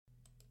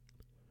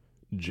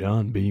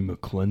John B.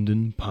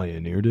 McClendon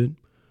pioneered it,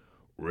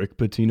 Rick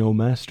Pitino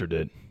mastered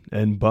it,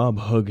 and Bob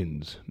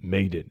Huggins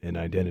made it an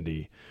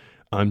identity.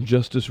 I'm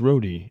Justice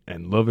Rhodey,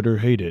 and love it or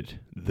hate it,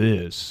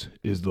 this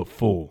is the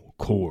Full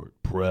Court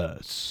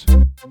Press.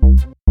 Welcome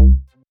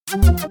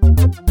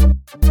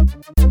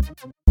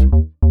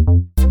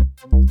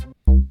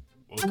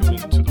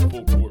into the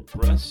Full Court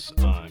Press.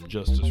 I'm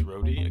Justice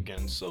Rhodey.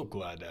 Again, so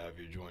glad to have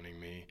you joining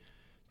me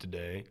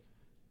today.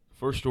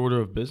 First order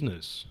of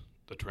business,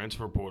 the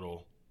transfer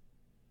portal.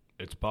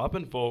 It's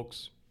popping,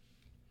 folks.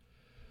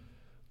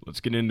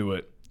 Let's get into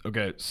it.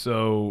 Okay,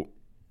 so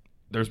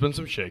there's been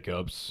some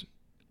shakeups,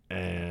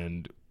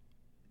 and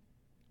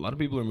a lot of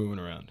people are moving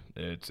around.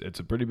 It's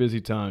a pretty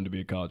busy time to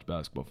be a college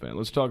basketball fan.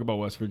 Let's talk about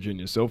West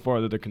Virginia. So far,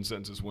 they're the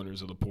consensus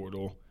winners of the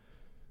portal.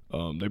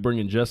 They bring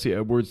in Jesse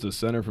Edwards, the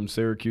center from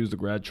Syracuse, the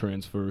grad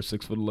transfer,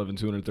 6'11",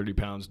 230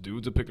 pounds.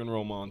 Dude's a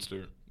pick-and-roll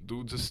monster.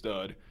 Dude's a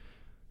stud.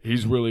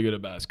 He's really good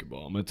at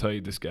basketball. I'm going to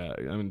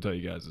tell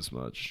you guys this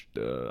much.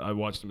 I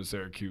watched him at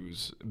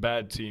Syracuse.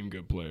 Bad team,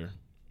 good player.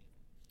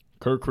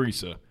 Kirk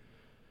Risa,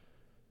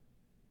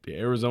 the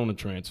Arizona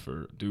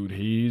transfer. Dude,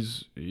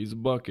 he's a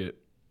bucket.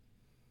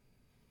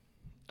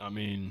 I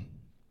mean,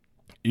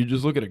 you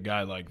just look at a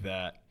guy like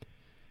that.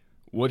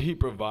 What he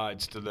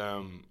provides to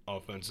them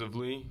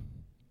offensively.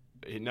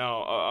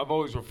 Now, I've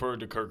always referred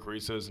to Kirk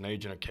Risa as an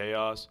agent of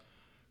chaos.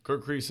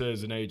 Kirk Risa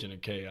is an agent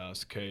of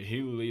chaos, okay?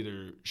 He will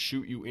either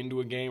shoot you into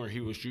a game or he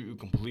will shoot you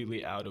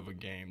completely out of a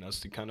game. That's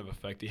the kind of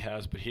effect he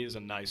has, but he is a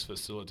nice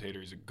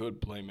facilitator. He's a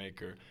good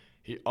playmaker.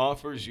 He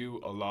offers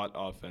you a lot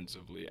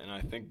offensively, and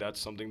I think that's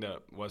something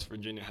that West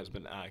Virginia has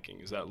been lacking,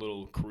 is that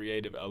little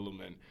creative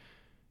element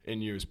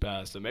in years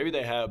past. And maybe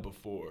they have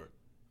before,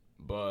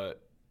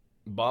 but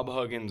Bob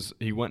Huggins,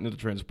 he went into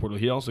the transfer portal.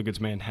 He also gets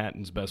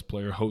Manhattan's best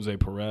player, Jose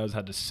Perez,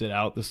 had to sit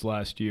out this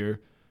last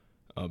year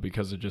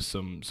because of just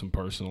some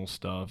personal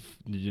stuff,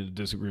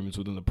 disagreements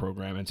within the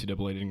program.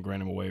 NCAA didn't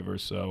grant him a waiver,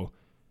 so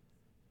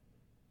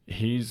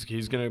he's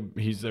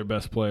their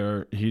best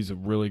player. He's a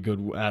really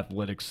good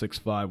athletic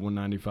 6'5",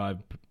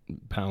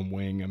 195-pound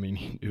wing. I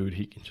mean, dude,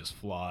 he can just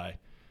fly.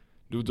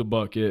 Dude's a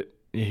bucket.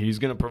 He's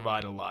going to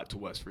provide a lot to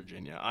West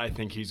Virginia. I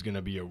think he's going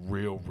to be a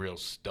real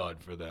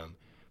stud for them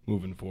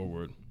moving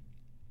forward.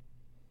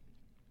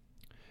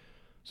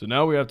 So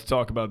now we have to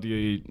talk about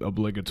the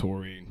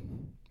obligatory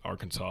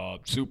Arkansas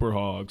Super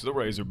Hogs, the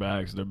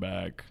Razorbacks. They're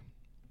back.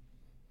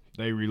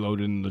 They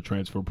reloaded in the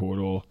transfer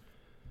portal.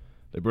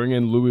 They bring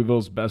in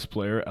Louisville's best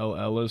player, L.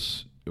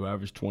 Ellis, who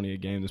averaged 20 a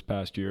game this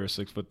past year,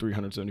 6'3",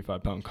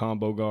 375-pound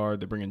combo guard.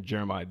 They bring in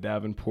Jeremiah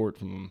Davenport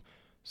from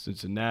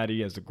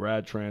Cincinnati as the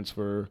grad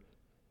transfer.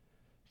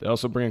 They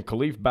also bring in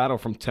Khalif Battle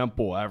from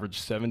Temple,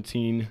 averaged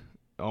 17,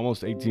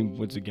 almost 18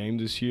 points a game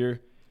this year.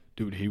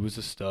 Dude, he was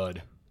a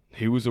stud.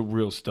 He was a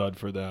real stud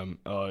for them.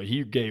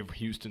 He gave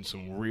Houston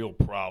some real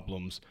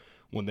problems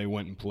when they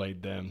went and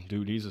played them.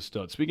 Dude, he's a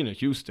stud. Speaking of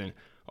Houston,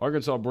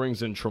 Arkansas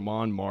brings in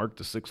Tremont Mark,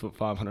 the 6'5",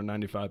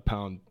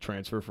 195-pound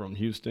transfer from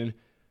Houston.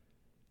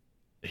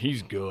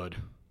 He's good.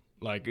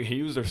 Like,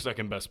 he was their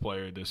second-best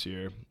player this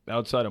year.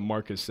 Outside of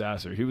Marcus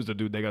Sasser, he was the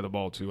dude they got the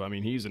ball to. I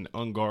mean, he's an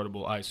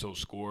unguardable ISO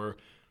scorer.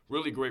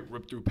 Really great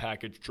rip-through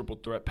package, triple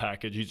threat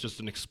package. He's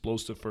just an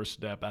explosive first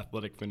step,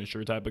 athletic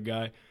finisher type of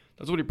guy.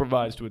 That's what he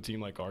provides to a team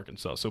like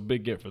Arkansas. So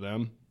big get for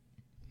them.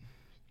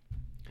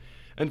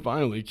 And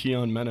finally,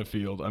 Keon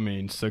Menafield. I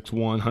mean,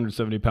 6'1",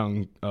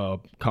 170-pound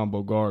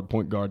combo guard,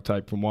 point guard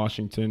type from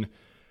Washington.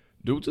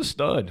 Dude's a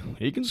stud.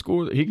 He can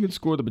score the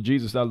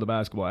bejesus out of the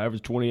basketball.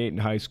 Averaged 28 in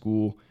high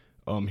school.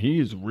 He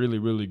is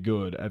really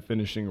good at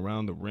finishing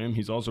around the rim.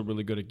 He's also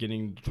really good at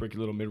getting tricky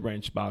little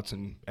mid-range spots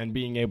and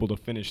being able to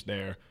finish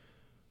there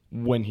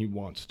when he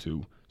wants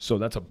to. So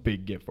that's a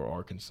big get for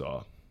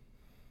Arkansas.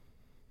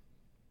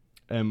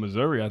 And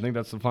Missouri, I think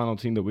that's the final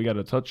team that we got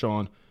to touch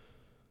on.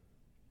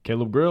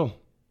 Caleb Grill,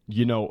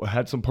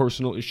 had some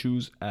personal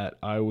issues at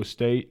Iowa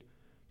State.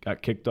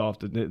 Got kicked off.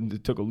 They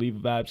took a leave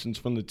of absence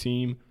from the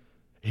team.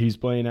 He's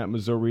playing at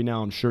Missouri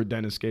now. I'm sure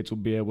Dennis Gates will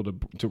be able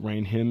to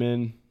rein him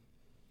in.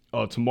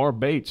 Tamar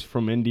Bates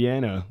from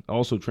Indiana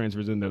also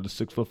transfers in there, the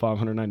 6'5",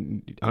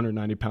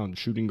 190-pound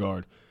shooting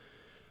guard.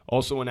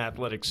 Also an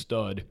athletic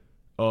stud.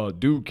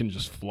 Dude can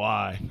just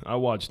fly. I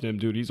watched him,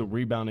 dude. He's a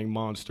rebounding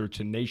monster,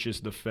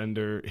 tenacious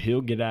defender. He'll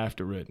get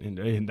after it,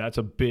 and that's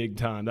a big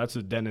time. That's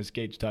a Dennis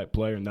Gates type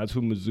player, and that's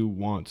who Mizzou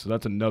wants. So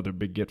that's another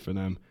big get for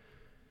them.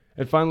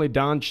 And finally,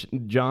 John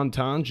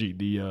Tanji,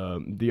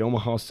 the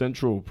Omaha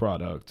Central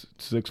product,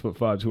 6'5",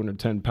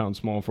 210-pound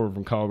small forward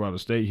from Colorado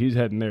State. He's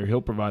heading there.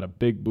 He'll provide a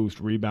big boost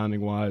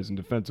rebounding-wise and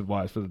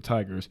defensive-wise for the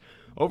Tigers.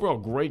 Overall,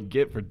 great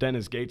get for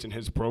Dennis Gates and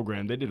his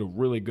program. They did a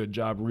really good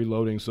job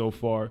reloading so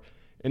far.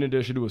 In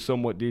addition to a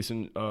somewhat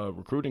decent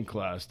recruiting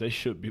class, they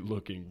should be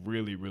looking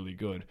really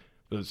good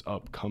for this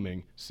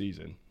upcoming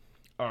season.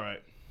 All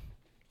right.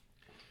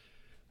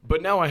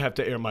 But now I have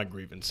to air my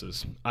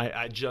grievances.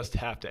 I just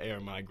have to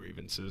air my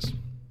grievances.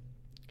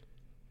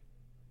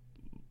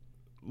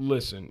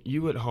 Listen,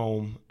 you at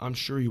home, I'm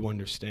sure you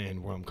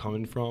understand where I'm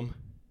coming from,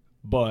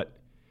 but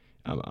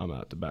I'm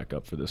out to back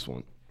up for this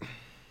one.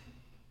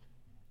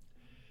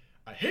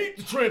 hate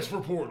the transfer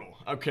portal.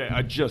 Okay,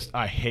 I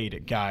hate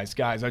it, guys.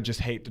 I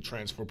just hate the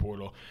transfer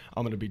portal.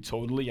 I'm going to be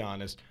totally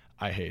honest.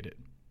 I hate it.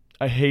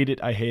 I hate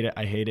it.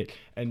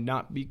 And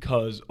not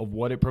because of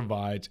what it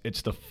provides.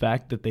 It's the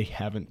fact that they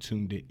haven't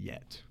tuned it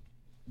yet.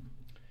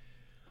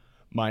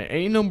 My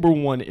number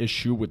one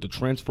issue with the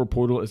transfer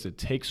portal is it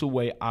takes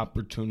away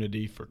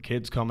opportunity for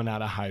kids coming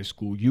out of high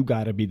school. You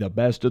got to be the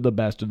best of the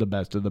best of the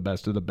best of the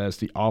best of the best.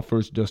 The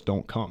offers just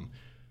don't come.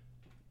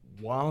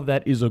 While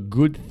that is a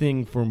good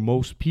thing for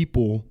most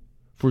people,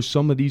 for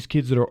some of these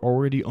kids that are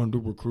already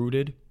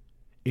under-recruited,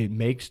 it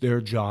makes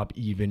their job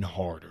even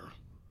harder.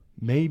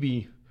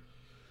 Maybe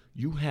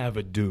you have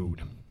a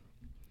dude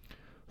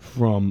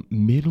from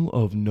middle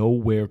of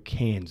nowhere,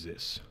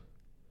 Kansas,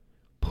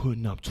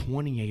 putting up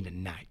 28 a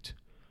night,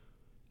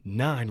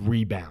 9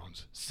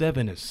 rebounds,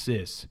 7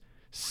 assists,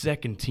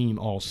 second team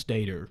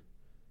All-Stater.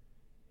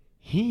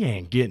 He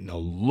ain't getting a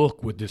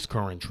look with this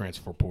current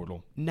transfer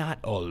portal. Not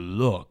a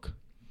look.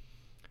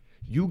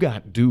 You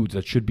got dudes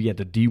that should be at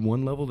the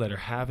D1 level that are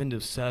having to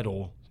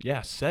settle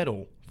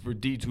for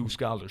D2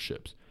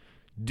 scholarships.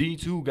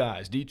 D2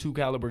 guys, D2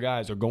 caliber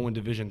guys are going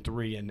Division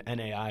III and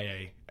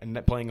NAIA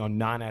and playing on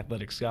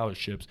non-athletic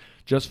scholarships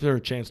just for a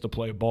chance to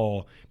play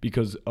ball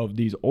because of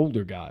these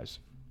older guys.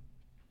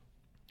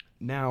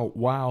 Now,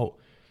 while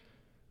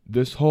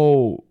this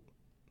whole,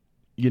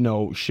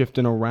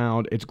 shifting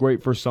around, it's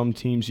great for some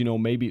teams,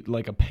 maybe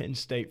like a Penn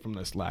State from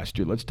this last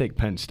year. Let's take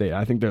Penn State.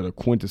 I think they're the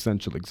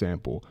quintessential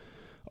example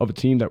of a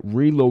team that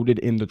reloaded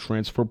in the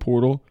transfer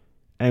portal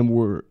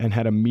and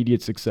had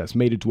immediate success,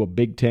 made it to a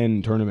Big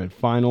Ten tournament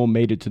final,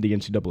 made it to the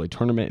NCAA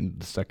tournament in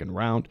the second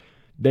round.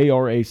 They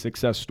are a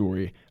success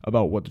story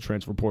about what the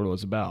transfer portal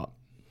is about.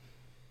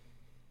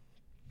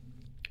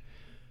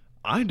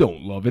 I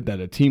don't love it that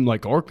a team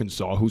like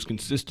Arkansas, who's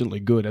consistently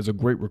good, has a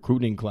great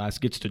recruiting class,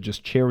 gets to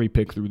just cherry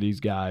pick through these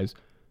guys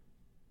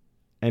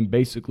and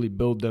basically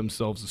build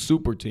themselves a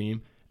super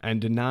team and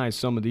deny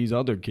some of these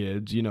other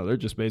kids. They're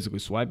just basically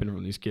swiping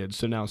from these kids.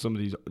 So now some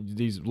of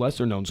these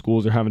lesser-known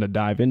schools are having to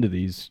dive into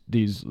these,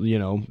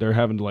 they're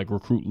having to,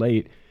 recruit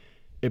late.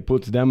 It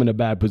puts them in a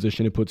bad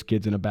position. It puts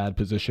kids in a bad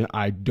position.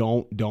 I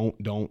don't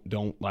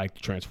like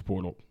the transfer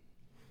portal.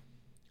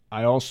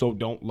 I also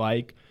don't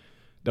like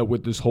that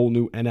with this whole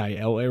new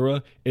NIL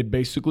era, it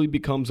basically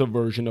becomes a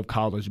version of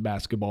college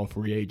basketball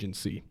free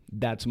agency.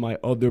 That's my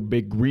other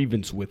big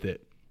grievance with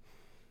it.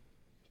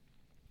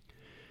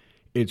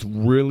 It's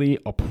really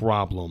a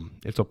problem.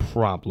 It's a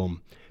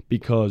problem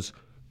because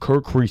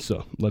Kirk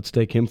Risa, let's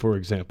take him for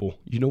example.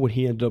 You know what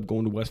he ended up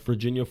going to West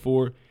Virginia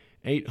for?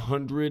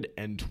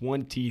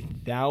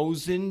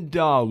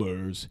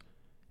 $820,000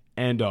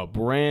 and a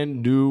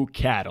brand new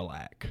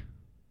Cadillac.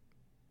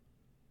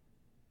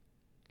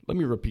 Let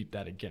me repeat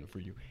that again for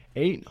you.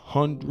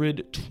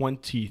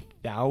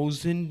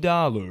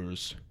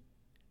 $820,000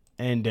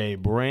 and a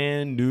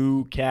brand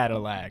new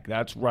Cadillac.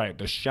 That's right.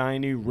 The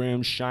shiny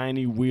rims,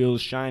 shiny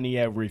wheels, shiny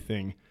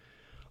everything.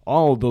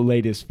 All the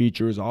latest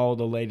features, all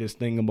the latest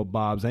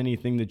thingamabobs,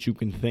 anything that you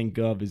can think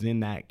of is in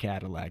that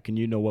Cadillac. And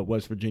you know what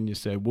West Virginia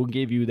said? We'll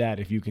give you that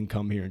if you can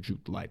come here and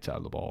shoot the lights out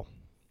of the ball.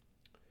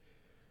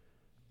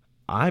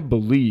 I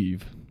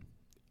believe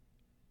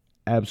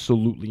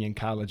absolutely in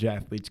college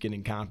athletes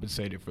getting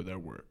compensated for their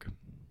work.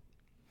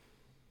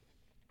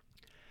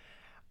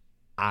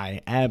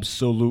 I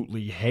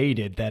absolutely hate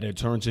it that it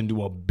turns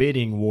into a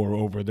bidding war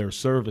over their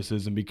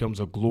services and becomes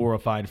a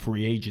glorified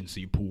free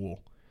agency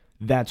pool.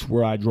 That's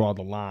where I draw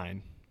the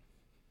line.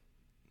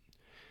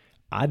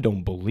 I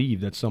don't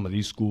believe that some of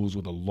these schools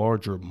with a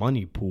larger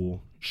money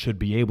pool should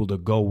be able to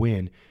go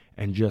in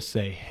and just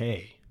say,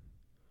 hey,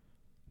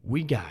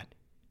 we got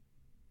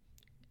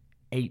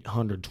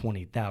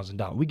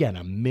 $820,000. We got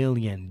 $1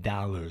 million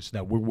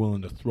that we're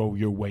willing to throw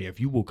your way if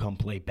you will come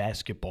play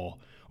basketball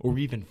or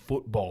even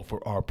football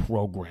for our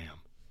program.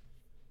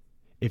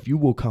 If you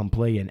will come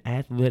play an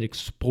athletic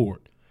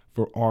sport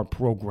for our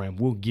program,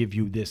 we'll give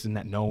you this and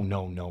that. No.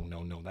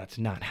 That's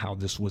not how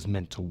this was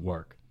meant to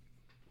work.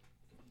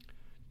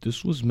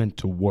 This was meant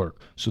to work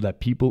so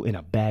that people in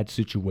a bad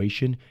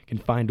situation can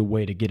find a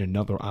way to get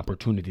another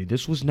opportunity.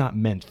 This was not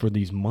meant for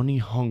these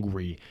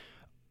money-hungry,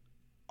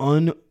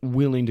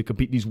 unwilling to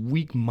compete, these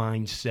weak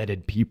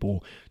mindseted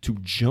people to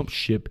jump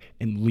ship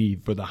and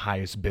leave for the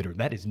highest bidder.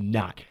 That is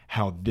not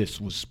how this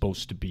was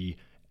supposed to be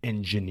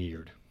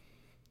engineered.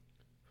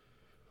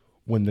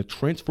 When the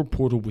transfer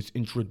portal was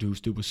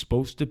introduced, it was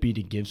supposed to be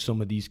to give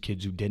some of these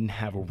kids who didn't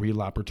have a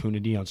real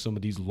opportunity on some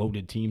of these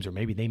loaded teams, or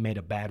maybe they made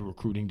a bad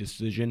recruiting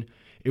decision,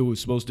 it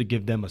was supposed to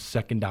give them a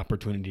second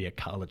opportunity at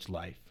college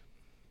life.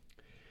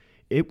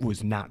 It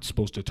was not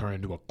supposed to turn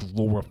into a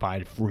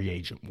glorified free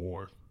agent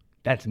war.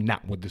 That's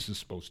not what this is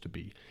supposed to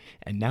be.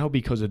 And now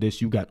because of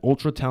this, you got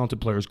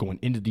ultra-talented players going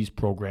into these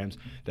programs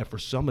that for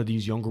some of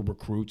these younger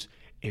recruits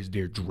is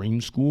their dream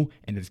school,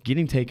 and it's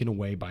getting taken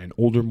away by an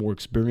older, more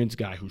experienced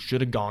guy who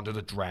should have gone to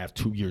the draft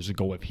 2 years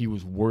ago if he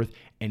was worth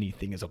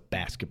anything as a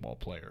basketball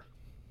player.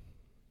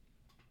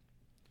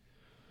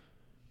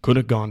 Could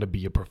have gone to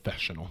be a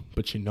professional,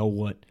 but you know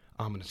what?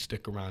 I'm going to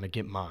stick around and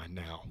get mine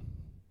now.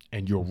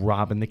 and you're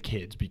robbing the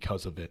kids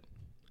because of it.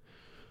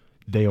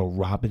 They are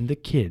robbing the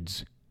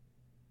kids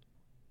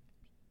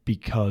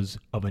because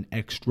of an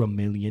extra $1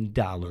 million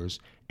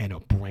and a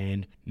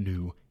brand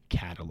new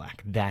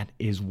Cadillac. That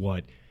is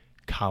what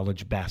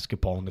college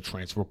basketball and the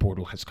transfer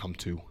portal has come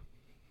to.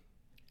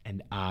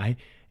 And I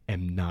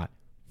am not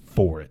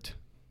for it.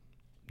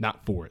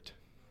 Not for it.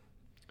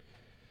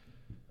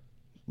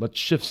 Let's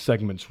shift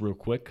segments real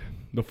quick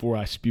before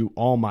I spew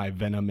all my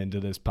venom into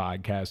this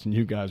podcast and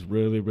you guys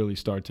really, really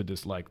start to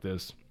dislike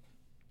this.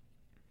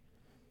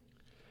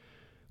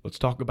 Let's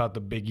talk about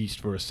the Big East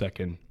for a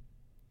second.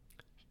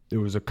 There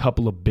was a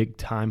couple of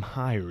big-time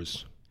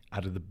hires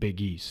out of the Big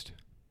East.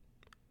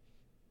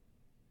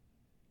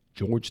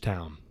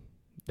 Georgetown,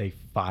 they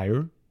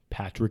fire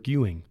Patrick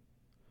Ewing,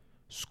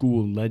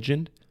 school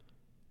legend,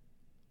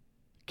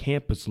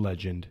 campus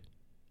legend,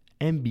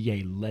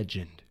 NBA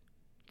legend.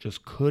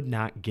 Just could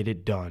not get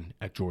it done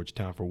at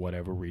Georgetown for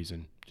whatever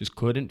reason. Just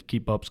couldn't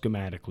keep up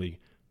schematically,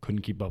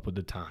 couldn't keep up with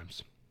the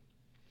times.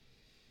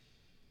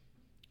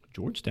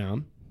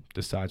 Georgetown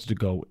decides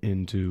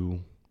to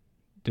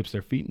dips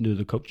their feet into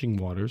the coaching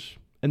waters,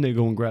 and they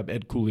go and grab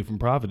Ed Cooley from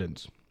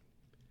Providence.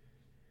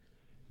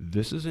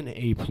 This is an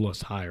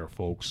A-plus hire,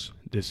 folks.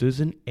 This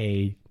is an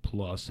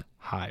A-plus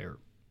hire.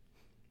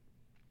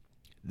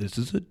 This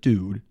is a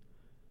dude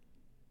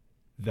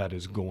that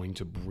is going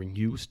to bring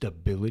you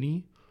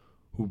stability,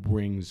 who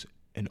brings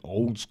an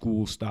old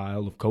school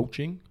style of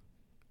coaching,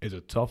 is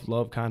a tough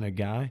love kind of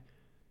guy.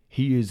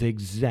 He is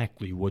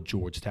exactly what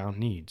Georgetown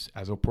needs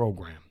as a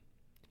program.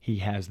 He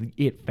has the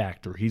it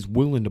factor. He's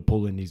willing to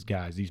pull in these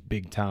guys, these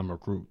big-time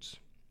recruits.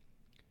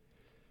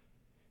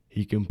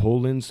 He can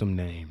pull in some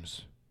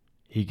names.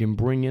 He can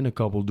bring in a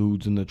couple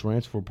dudes in the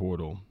transfer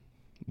portal.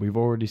 We've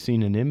already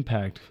seen an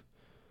impact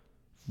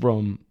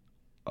from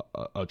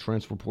a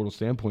transfer portal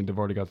standpoint. They've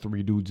already got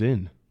 3 dudes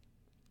in.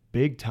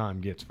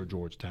 Big-time gets for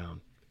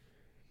Georgetown.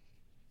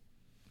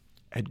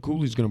 Ed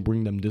Cooley's going to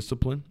bring them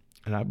discipline,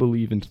 and I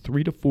believe in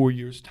 3 to 4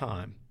 years'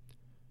 time,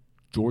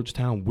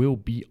 Georgetown will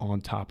be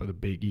on top of the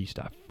Big East.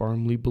 I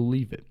firmly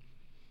believe it.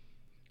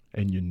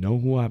 And you know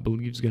who I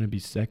believe is going to be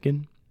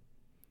second?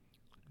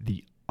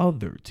 The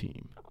other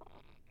team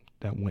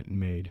that went and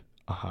made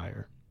a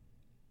hire.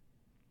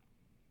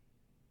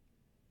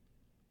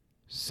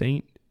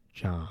 St.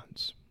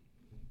 John's.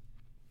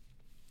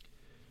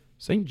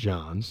 St.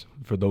 John's,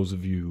 for those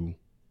of you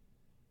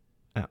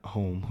at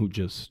home who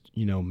just,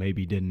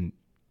 maybe didn't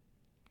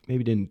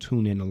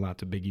tune in a lot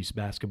to Big East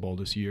basketball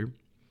this year,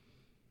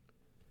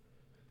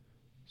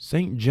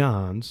 St.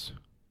 John's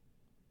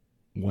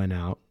went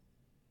out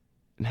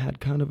and had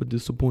kind of a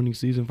disappointing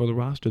season for the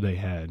roster they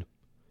had.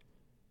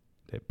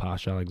 They had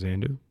Posh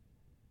Alexander,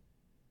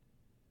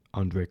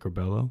 Andre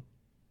Curbelo.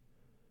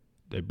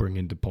 They bring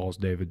in DePaul's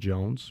David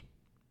Jones.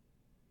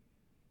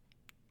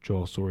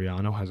 Joel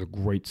Soriano has a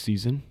great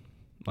season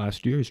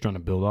last year. He's trying to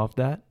build off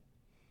that.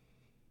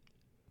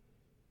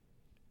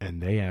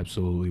 And they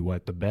absolutely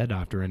wet the bed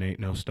after an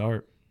 8-0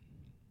 start.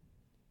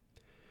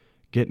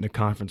 Get into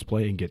conference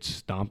play and get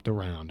stomped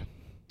around.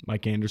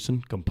 Mike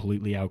Anderson,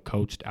 completely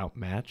outcoached,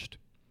 outmatched.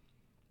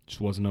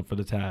 Just wasn't up for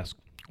the task.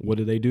 What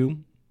did they do?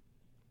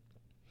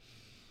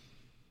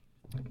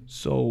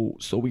 So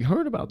we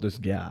heard about this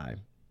guy.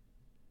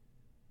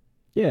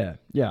 Yeah,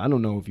 I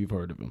don't know if you've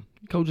heard of him.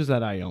 He coaches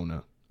at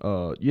Iona.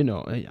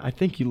 I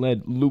think he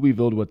led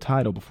Louisville to a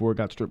title before it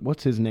got stripped.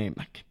 What's his name?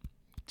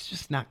 It's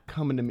just not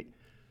coming to me.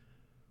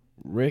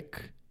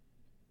 Rick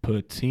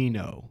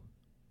Pitino.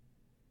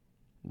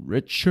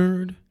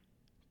 Richard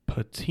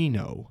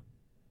Pitino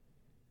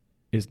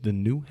is the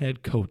new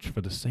head coach for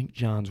the St.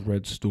 John's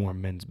Red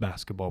Storm men's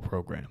basketball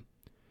program.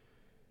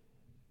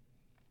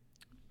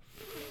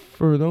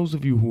 For those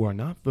of you who are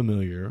not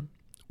familiar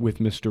with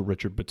Mr.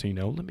 Richard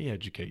Pitino, let me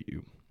educate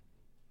you.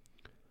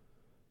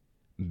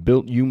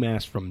 Built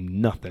UMass from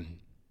nothing.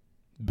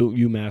 Built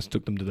UMass,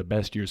 took them to the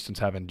best years since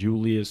having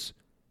Julius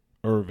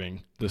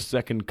Irving, the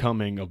second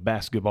coming of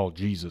basketball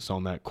Jesus,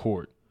 on that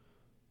court.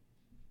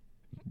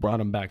 Brought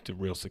them back to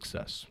real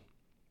success.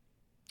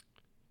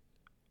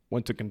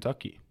 Went to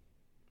Kentucky.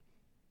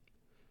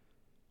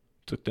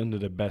 Took them to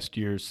the best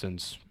years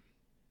since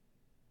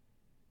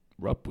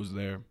Rupp was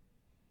there.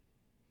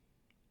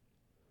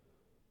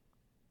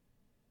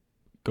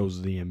 Goes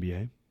to the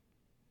NBA.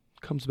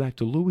 Comes back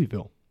to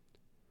Louisville.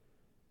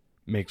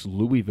 Makes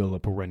Louisville a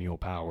perennial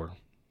power.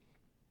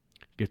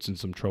 Gets in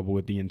some trouble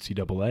with the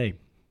NCAA.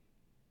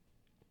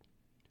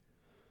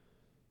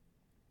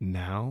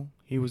 Now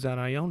he was at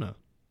Iona.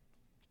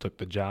 Took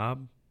the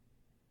job.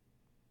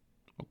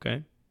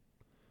 Okay.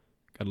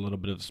 Got a little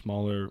bit of a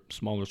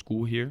smaller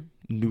school here.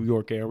 New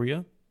York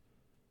area.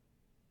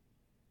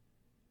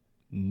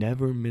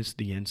 Never missed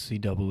the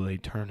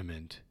NCAA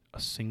tournament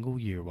a single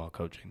year while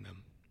coaching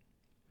them.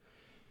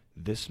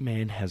 This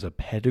man has a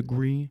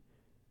pedigree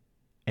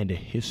and a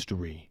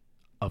history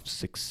of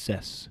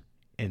success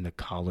in the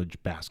college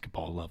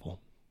basketball level.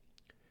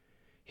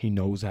 He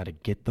knows how to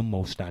get the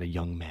most out of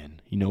young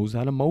men. He knows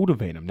how to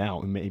motivate them. Now,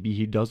 maybe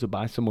he does it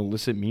by some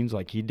illicit means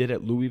like he did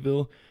at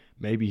Louisville.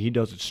 Maybe he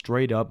does it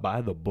straight up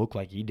by the book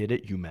like he did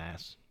at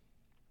UMass.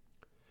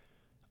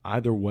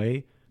 Either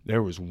way,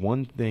 there is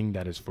one thing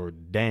that is for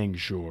dang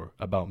sure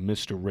about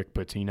Mr. Rick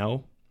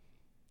Pitino.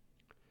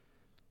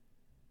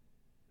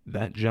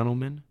 That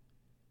gentleman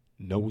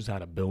knows how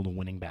to build a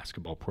winning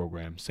basketball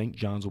program. St.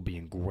 John's will be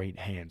in great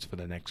hands for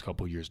the next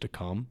couple years to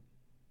come.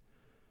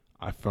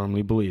 I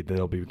firmly believe that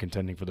they'll be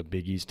contending for the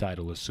Big East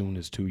title as soon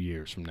as 2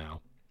 years from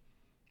now.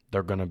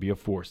 They're going to be a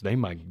force. They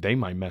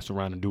might mess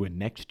around and do it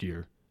next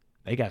year.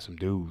 They got some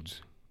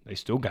dudes. They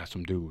still got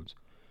some dudes.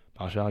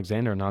 Posh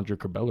Alexander and Andre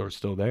Curbelo are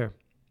still there.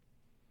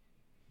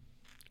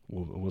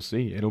 We'll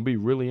see. It'll be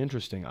really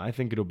interesting. I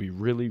think it'll be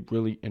really,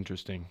 really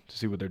interesting to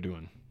see what they're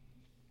doing.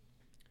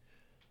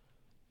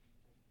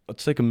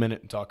 Let's take a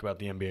minute and talk about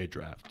the NBA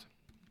draft.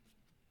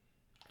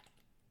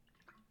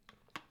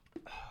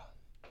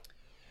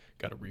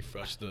 Got to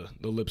refresh the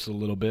lips a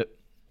little bit.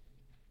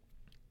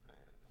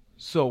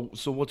 So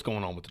what's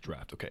going on with the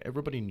draft? Okay,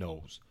 everybody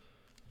knows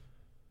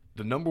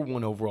the number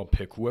one overall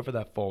pick, whoever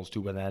that falls to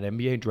when that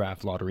NBA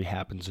draft lottery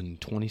happens in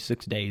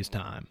 26 days'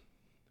 time.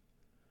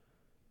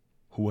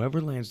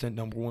 Whoever lands that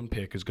number one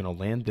pick is going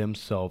to land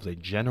themselves a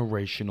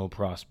generational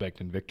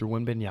prospect in Victor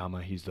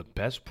Wembanyama. He's the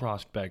best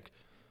prospect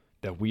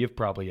that we have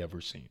probably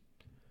ever seen.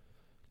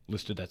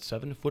 Listed at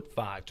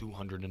 7'5",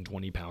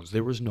 220 pounds.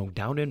 There is no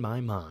doubt in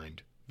my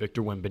mind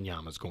Victor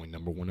Wembanyama is going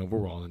number one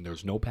overall, and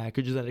there's no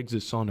package that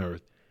exists on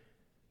earth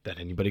that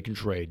anybody can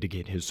trade to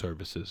get his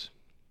services.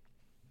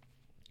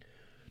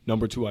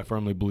 Number two, I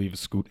firmly believe, is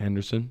Scoot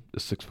Henderson, the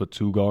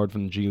 6'2" guard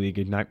from the G League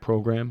Ignite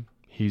program.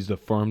 He's the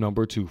firm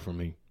number two for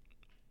me.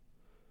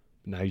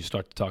 Now you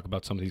start to talk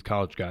about some of these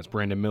college guys.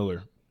 Brandon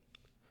Miller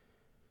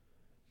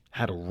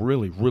had a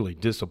really, really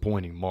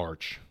disappointing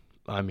March.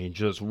 I mean,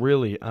 just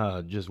wet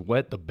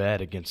the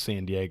bed against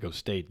San Diego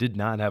State. Did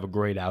not have a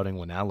great outing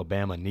when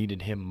Alabama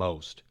needed him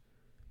most.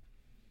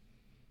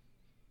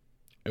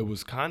 It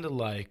was kind of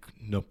like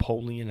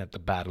Napoleon at the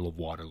Battle of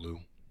Waterloo.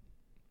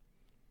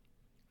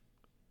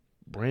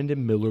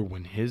 Brandon Miller,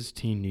 when his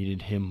team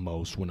needed him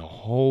most, when a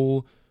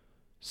whole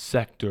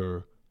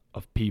sector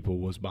of people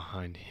was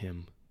behind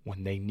him,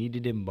 when they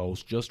needed him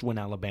most, just when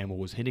Alabama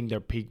was hitting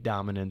their peak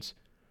dominance,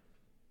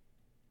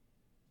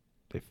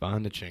 they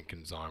find the chink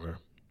in his armor.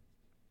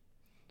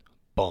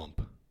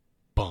 Bump,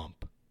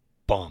 bump,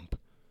 bump,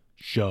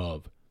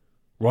 shove,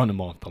 run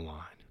him off the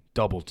line,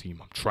 double team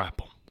him,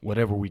 trap him,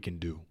 whatever we can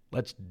do.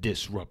 Let's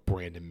disrupt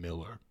Brandon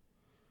Miller.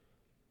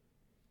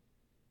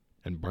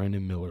 And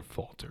Brandon Miller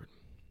faltered.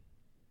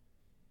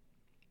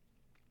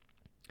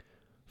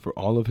 For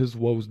all of his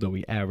woes, though,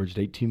 he averaged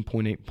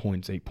 18.8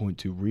 points,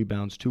 8.2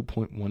 rebounds,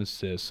 2.1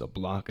 assists, a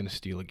block, and a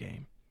steal a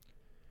game.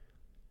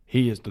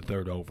 He is the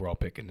third overall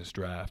pick in this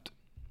draft.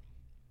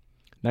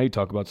 Now you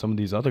talk about some of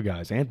these other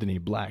guys. Anthony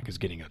Black is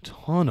getting a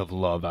ton of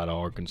love out of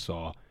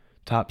Arkansas.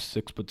 Top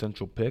 6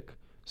 potential pick,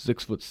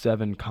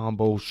 6'7"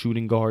 combo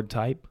shooting guard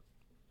type.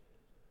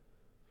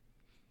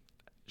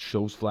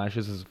 Shows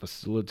flashes as a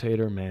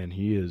facilitator, man.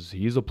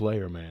 He's a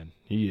player, man.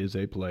 He is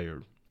a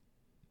player.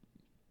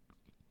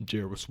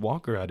 Jarvis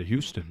Walker out of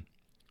Houston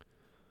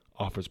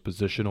offers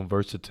positional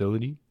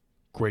versatility,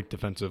 great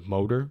defensive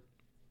motor,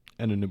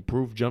 and an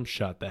improved jump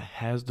shot that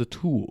has the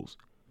tools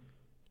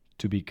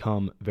to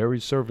become very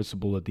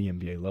serviceable at the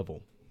NBA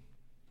level.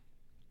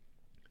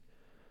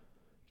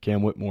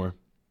 Cam Whitmore,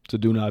 it's a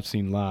dude I've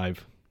seen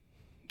live.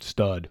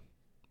 Stud.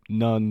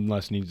 None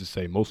less needs to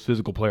say. Most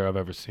physical player I've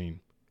ever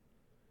seen.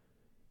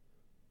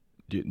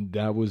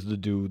 That was the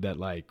dude that,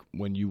 like,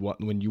 when you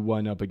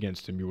went up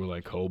against him, you were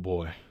like, oh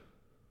boy,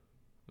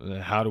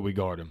 how do we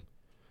guard him?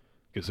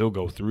 Because he'll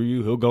go through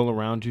you, he'll go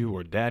around you,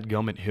 or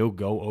dadgummit, he'll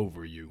go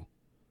over you.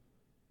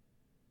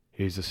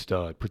 He's a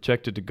stud.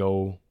 Projected to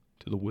go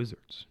to the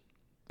Wizards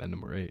at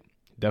number 8.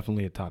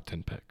 Definitely a top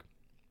 10 pick.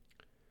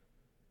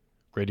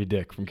 Grady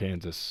Dick from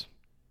Kansas.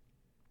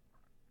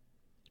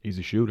 He's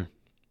a shooter.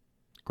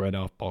 Great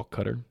off-ball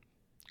cutter.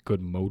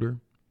 Good motor.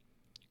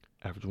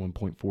 Average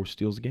 1.4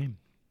 steals a game.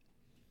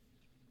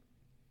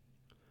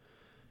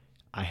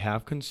 I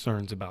have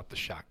concerns about the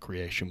shot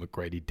creation with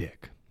Grady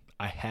Dick.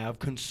 I have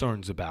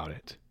concerns about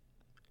it.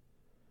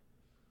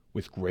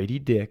 With Grady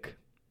Dick,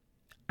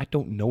 I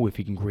don't know if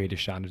he can create a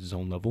shot at his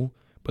own level,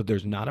 but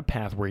there's not a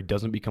path where he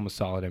doesn't become a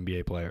solid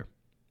NBA player.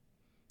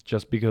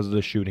 Just because of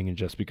the shooting and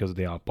just because of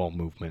the off-ball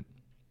movement.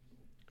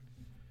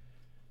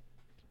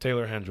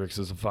 Taylor Hendricks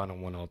is the final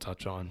one I'll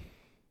touch on.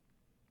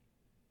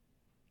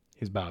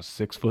 He's about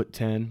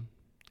 6'10",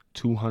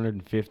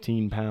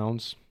 215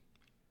 pounds.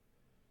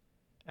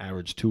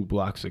 Average 2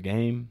 blocks a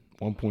game,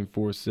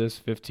 1.4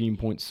 assists,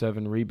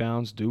 15.7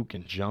 rebounds. Dude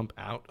can jump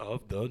out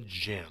of the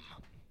gym.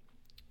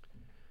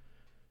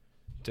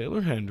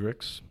 Taylor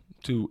Hendricks,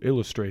 to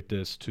illustrate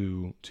this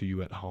to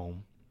you at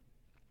home,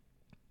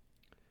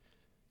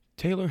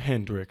 Taylor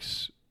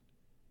Hendricks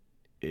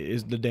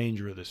is the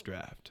danger of this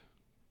draft.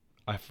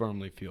 I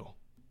firmly feel.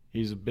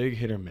 He's a big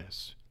hit or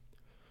miss.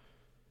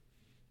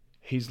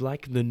 He's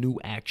like the new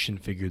action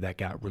figure that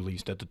got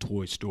released at the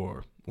toy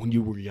store when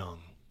you were young.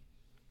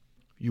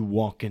 You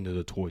walk into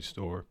the toy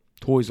store,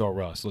 Toys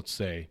R Us, let's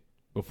say,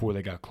 before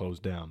they got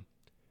closed down.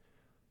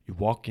 You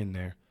walk in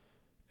there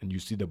and you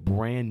see the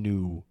brand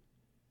new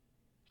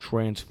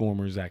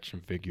Transformers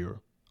action figure,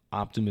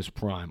 Optimus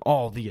Prime,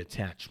 all the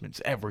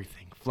attachments,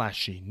 everything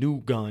flashy, new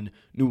gun,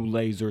 new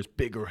lasers,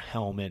 bigger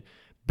helmet,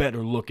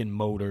 better looking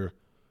motor.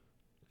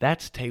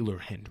 That's Taylor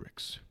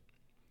Hendricks.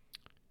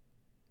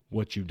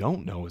 What you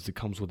don't know is it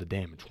comes with a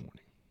damage warning.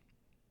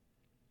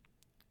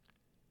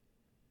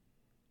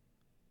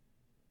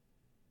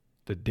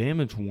 The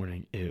damage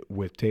warning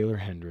with Taylor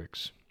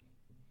Hendricks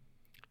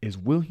is,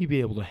 will he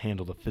be able to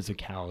handle the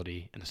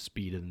physicality and the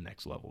speed of the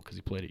next level, because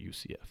he played at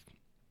UCF.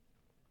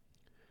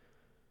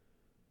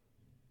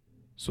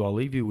 So I'll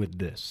leave you with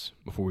this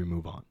before we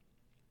move on.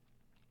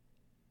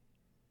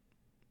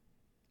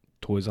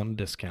 Toys on a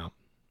discount.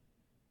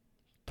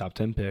 Top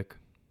 10 pick.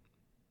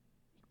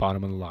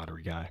 Bottom of the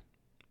lottery guy.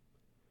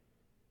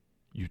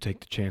 You take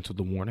the chance with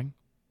the warning.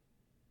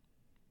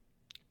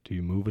 Do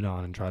you move it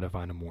on and try to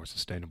find a more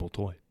sustainable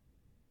toy?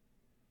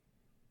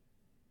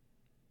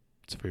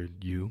 It's for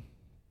you,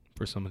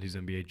 for some of these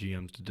NBA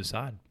GMs to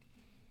decide.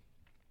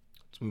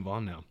 Let's move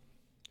on now.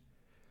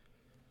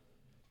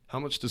 How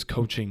much does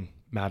coaching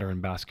matter in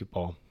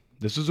basketball?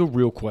 This is a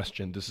real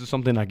question. This is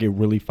something I get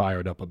really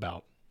fired up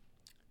about.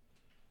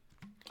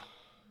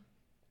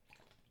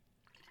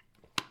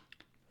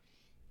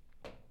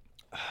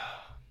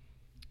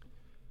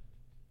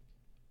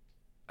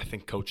 I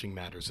think coaching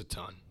matters a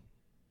ton.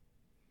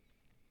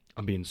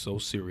 I'm being so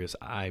serious.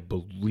 I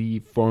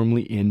believe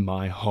firmly in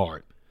my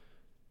heart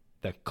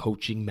that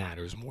coaching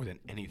matters more than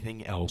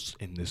anything else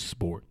in this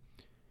sport.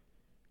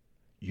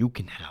 You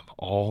can have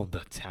all the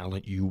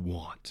talent you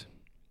want.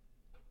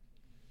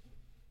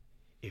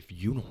 If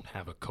you don't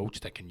have a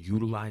coach that can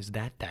utilize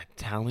that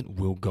talent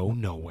will go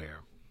nowhere.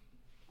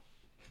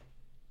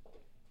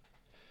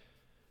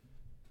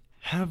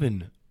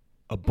 Having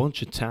a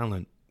bunch of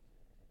talent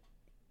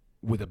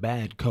with a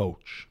bad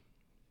coach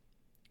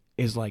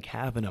is like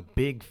having a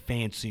big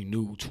fancy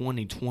new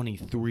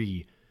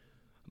 2023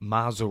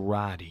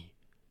 Maserati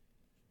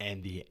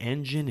and the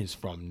engine is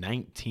from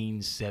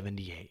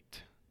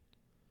 1978.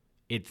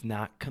 It's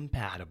not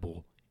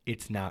compatible.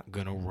 It's not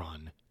going to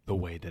run the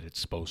way that it's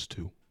supposed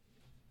to.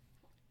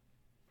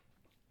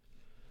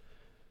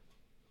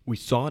 We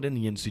saw it in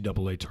the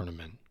NCAA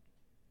tournament.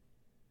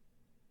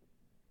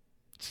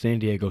 San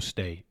Diego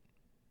State,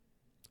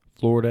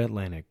 Florida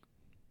Atlantic,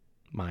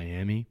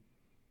 Miami,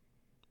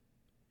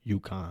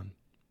 UConn.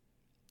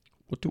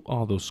 What do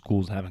all those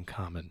schools have in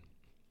common?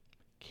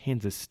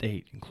 Kansas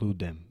State, include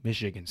them.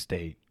 Michigan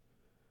State,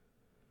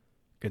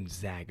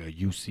 Gonzaga,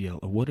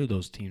 UCLA. What do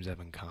those teams have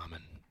in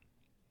common?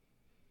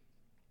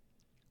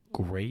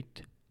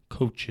 Great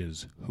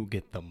coaches who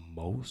get the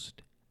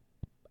most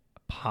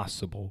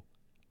possible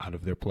out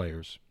of their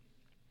players.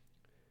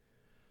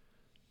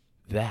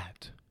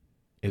 That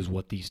is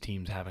what these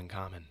teams have in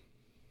common.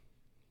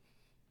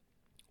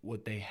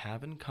 What they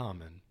have in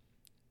common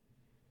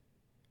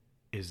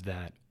is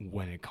that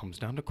when it comes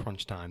down to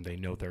crunch time, they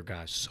know their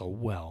guys so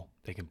well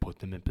they can put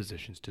them in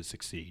positions to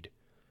succeed.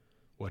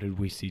 What did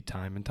we see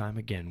time and time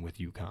again with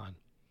UConn?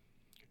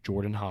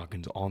 Jordan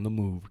Hawkins on the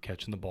move,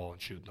 catching the ball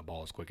and shooting the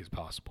ball as quick as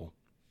possible.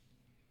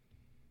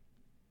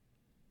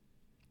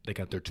 They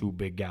got their two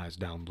big guys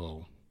down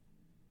low,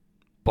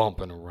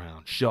 bumping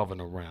around, shoving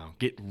around,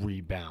 getting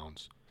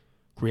rebounds,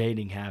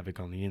 creating havoc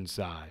on the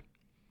inside.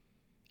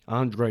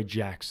 Andre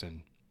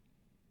Jackson.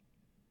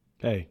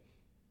 Hey,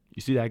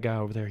 you see that guy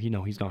over there? You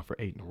know he's gone for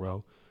 8 in a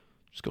row.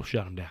 Just go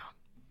shut him down.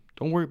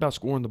 Don't worry about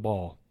scoring the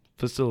ball.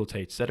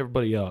 Facilitate. Set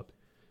everybody up.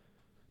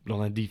 But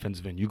on that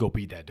defensive end, you go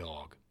beat that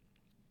dog.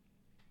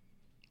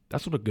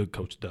 That's what a good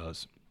coach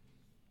does.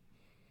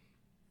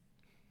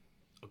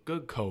 A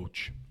good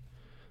coach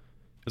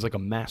is like a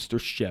master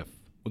chef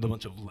with a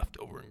bunch of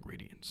leftover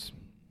ingredients.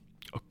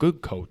 A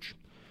good coach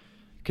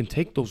can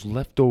take those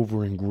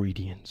leftover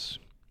ingredients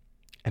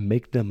and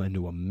make them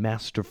into a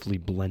masterfully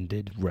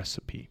blended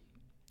recipe.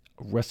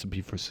 A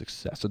recipe for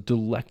success. A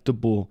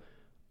delectable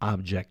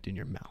object in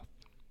your mouth.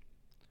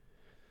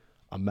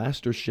 A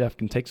master chef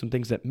can take some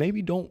things that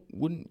maybe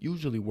wouldn't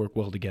usually work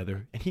well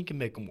together, and he can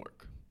make them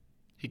work.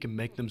 He can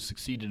make them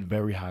succeed at a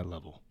very high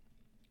level.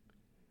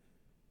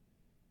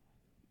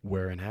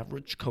 Where an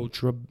average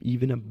coach or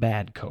even a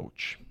bad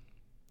coach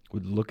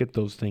would look at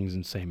those things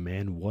and say,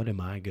 man, what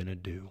am I going to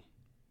do?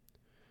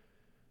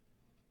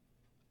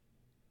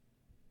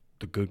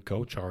 The good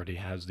coach already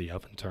has the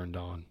oven turned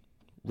on.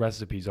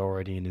 Recipe's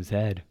already in his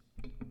head.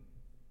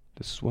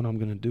 This is what I'm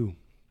going to do.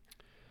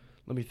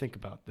 Let me think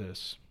about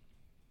this.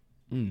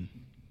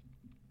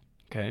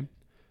 Okay.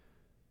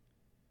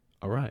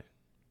 All right.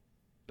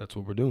 That's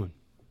what we're doing.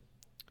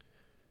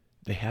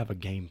 They have a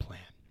game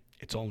plan.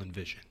 It's all in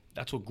vision.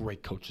 That's what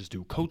great coaches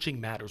do. Coaching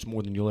matters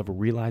more than you'll ever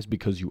realize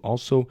because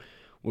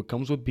what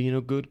comes with being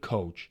a good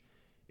coach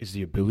is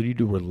the ability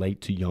to relate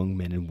to young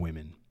men and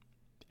women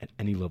at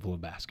any level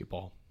of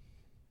basketball.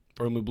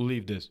 Firmly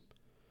believe this.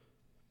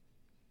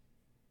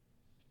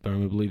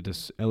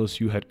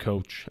 LSU head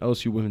coach,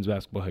 LSU women's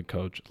basketball head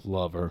coach,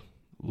 love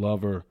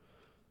her.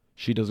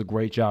 She does a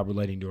great job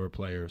relating to her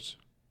players.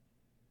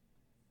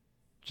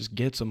 Just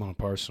gets them on a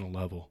personal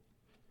level.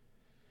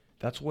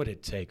 That's what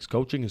it takes.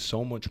 Coaching is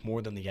so much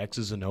more than the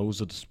X's and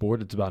O's of the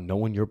sport. It's about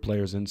knowing your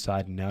players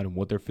inside and out and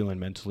what they're feeling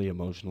mentally,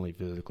 emotionally,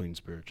 physically, and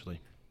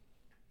spiritually.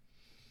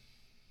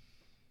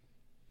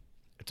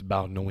 It's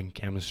about knowing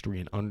chemistry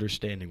and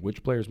understanding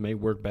which players may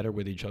work better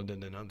with each other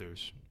than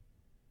others.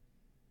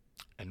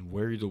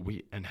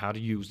 And how to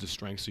use the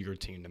strengths of your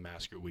team to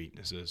mask your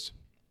weaknesses.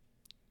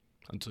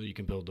 Until you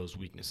can build those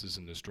weaknesses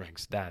into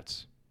strengths.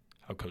 That's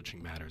how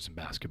coaching matters in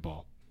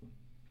basketball.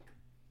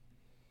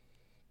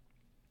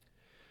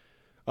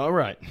 All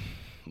right,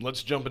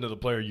 let's jump into the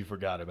player you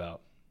forgot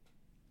about.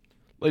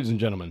 Ladies and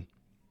gentlemen,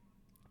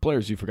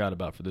 players you forgot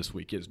about for this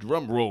week is,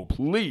 drum roll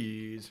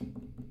please,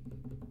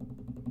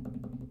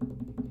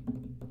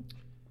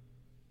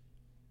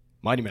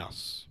 Mighty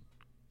Mouse,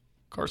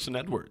 Carson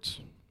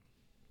Edwards.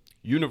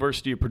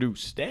 University of Purdue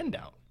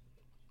standout,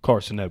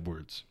 Carson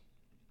Edwards.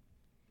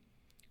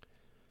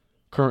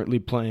 Currently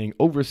playing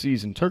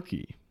overseas in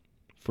Turkey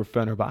for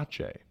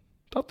Fenerbahce.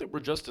 Thought they were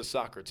just a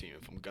soccer team,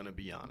 if I'm going to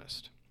be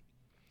honest.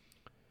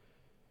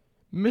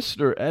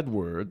 Mr.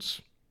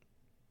 Edwards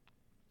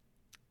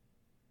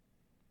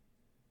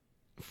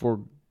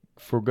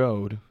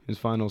forgoed his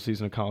final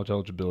season of college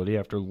eligibility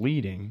after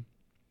leading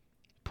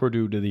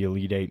Purdue to the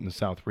Elite Eight in the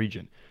South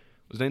region.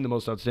 Was named the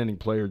most outstanding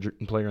player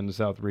in the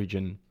South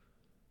region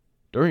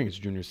during his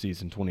junior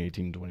season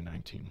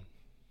 2018-2019.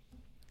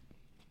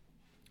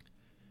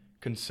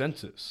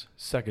 Consensus,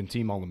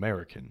 second-team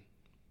All-American.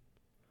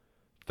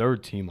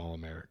 Third-team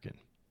All-American.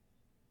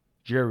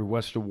 Jerry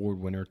West Award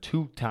winner,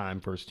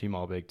 two-time first-team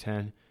All-Big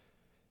Ten,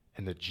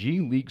 and the G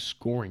League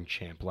scoring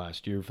champ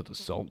last year for the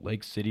Salt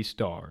Lake City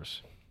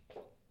Stars.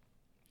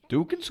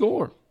 Dude can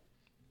score.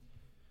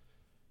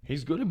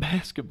 He's good at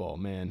basketball,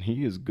 man.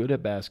 He is good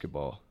at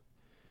basketball.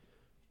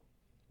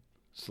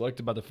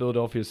 Selected by the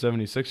Philadelphia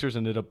 76ers,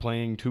 ended up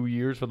playing 2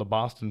 years for the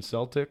Boston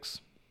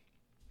Celtics.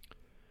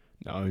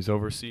 Now he's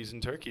overseas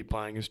in Turkey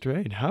plying his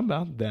trade. How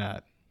about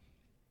that?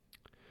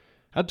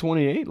 Had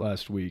 28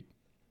 last week.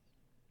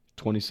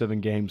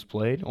 27 games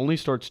played. Only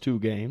starts 2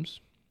 games.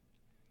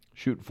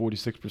 Shooting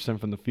 46%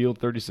 from the field,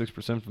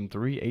 36% from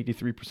 3,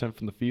 83%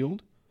 from the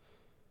field.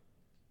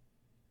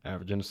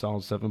 Averaging a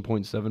solid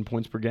 7.7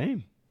 points per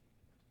game.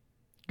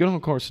 Good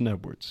on Carson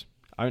Edwards.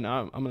 I'm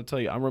going to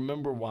tell you, I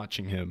remember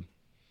watching him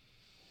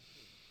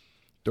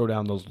throw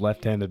down those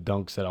left-handed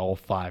dunks at all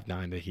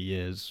 5'9" that he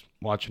is.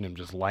 Watching him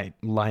just light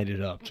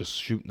it up, just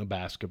shooting the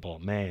basketball.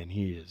 Man,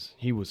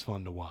 he was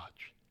fun to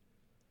watch.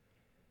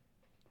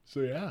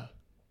 So, yeah.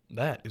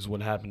 That is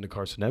what happened to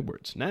Carson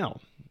Edwards. Now,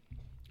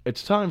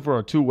 it's time for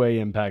our two-way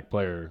impact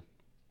player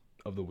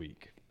of the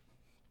week.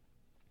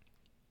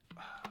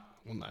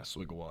 One last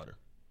swig of water.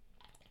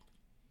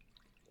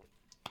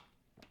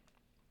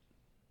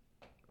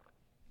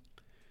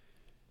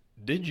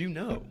 Did you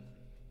know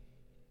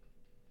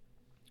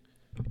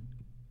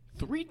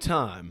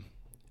 3-time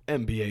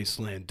NBA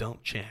slam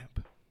dunk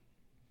champ,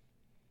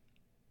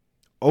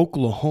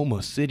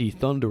 Oklahoma City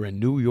Thunder and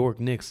New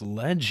York Knicks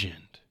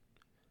legend,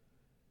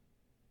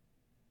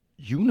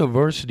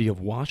 University of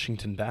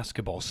Washington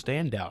basketball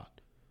standout?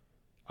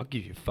 I'll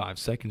give you 5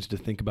 seconds to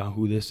think about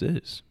who this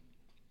is.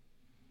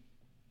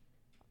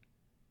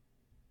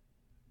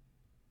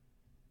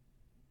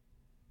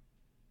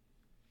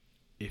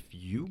 If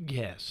you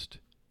guessed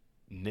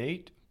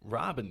Nate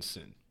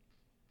Robinson,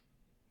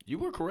 you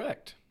were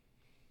correct.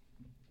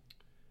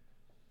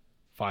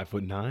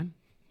 5'9",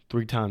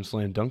 3-time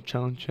slam dunk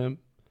challenge champ.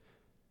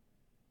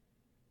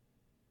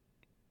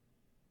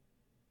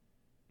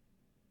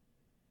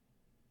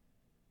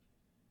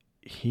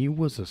 He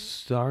was a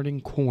starting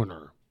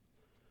corner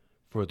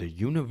for the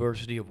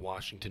University of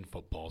Washington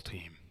football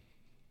team.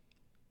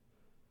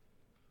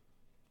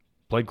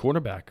 Played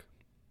cornerback,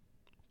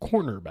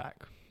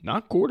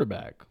 not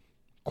quarterback,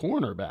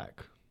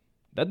 cornerback.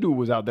 That dude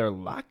was out there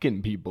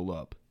locking people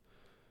up.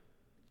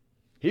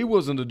 He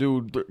wasn't the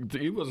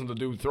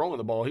dude throwing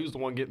the ball. He was the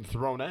one getting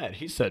thrown at.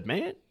 He said,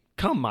 "Man,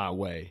 come my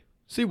way.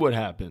 See what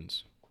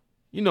happens."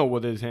 You know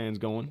with his hands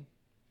going.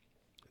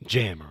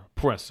 Jammer,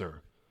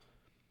 presser.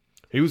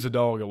 He was a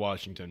dog at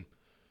Washington.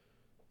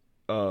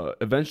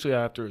 Eventually,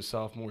 after his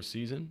sophomore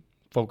season,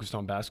 focused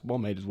on basketball,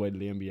 made his way to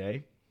the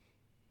NBA.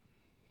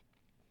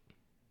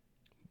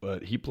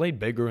 But he played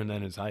bigger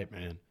than his height,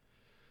 man.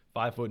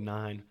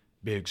 5'9",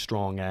 big,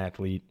 strong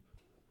athlete.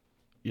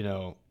 You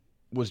know,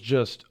 was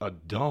just a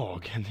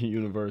dog in the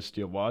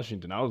University of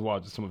Washington. I was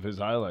watching some of his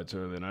highlights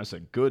earlier, and I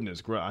said,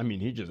 goodness, I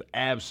mean, he just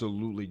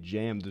absolutely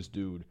jammed this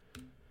dude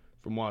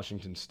from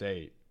Washington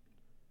State.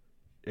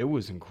 It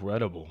was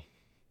incredible.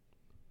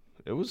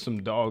 It was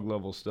some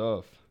dog-level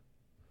stuff.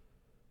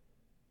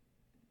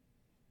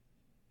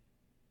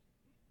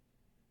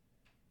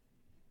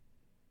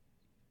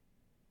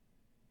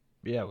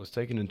 Yeah, it was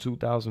taken in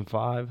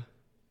 2005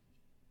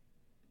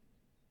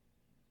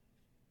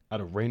 out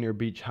of Rainier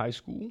Beach High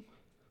School.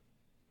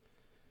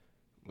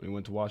 When he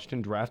went to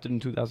Washington, drafted in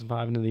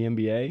 2005 into the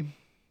NBA.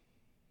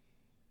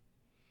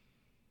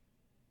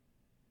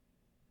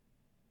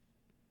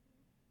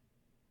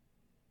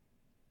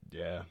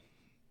 Yeah.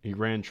 He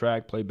ran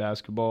track, played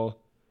basketball.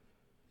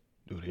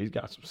 Dude, he's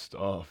got some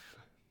stuff.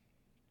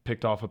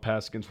 Picked off a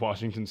pass against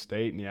Washington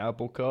State in the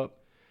Apple Cup.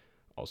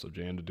 Also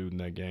jammed a dude in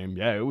that game.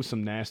 Yeah, it was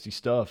some nasty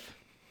stuff.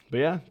 But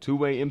yeah,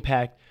 two-way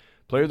impact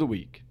player of the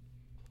week,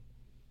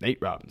 Nate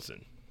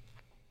Robinson.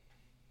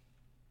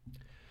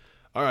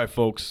 All right,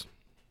 folks.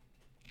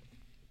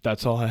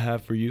 That's all I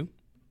have for you.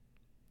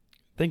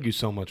 Thank you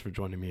so much for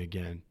joining me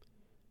again.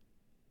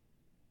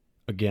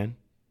 Again,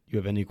 you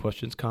have any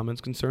questions,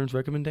 comments, concerns,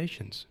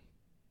 recommendations?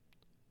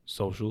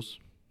 Socials,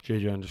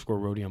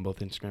 JJ_Rody on both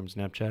Instagram and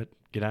Snapchat.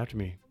 Get after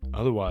me.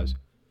 Otherwise,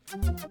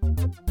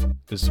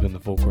 this has been the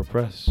Full Court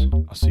Press.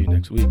 I'll see you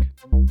next week.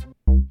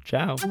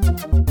 Ciao.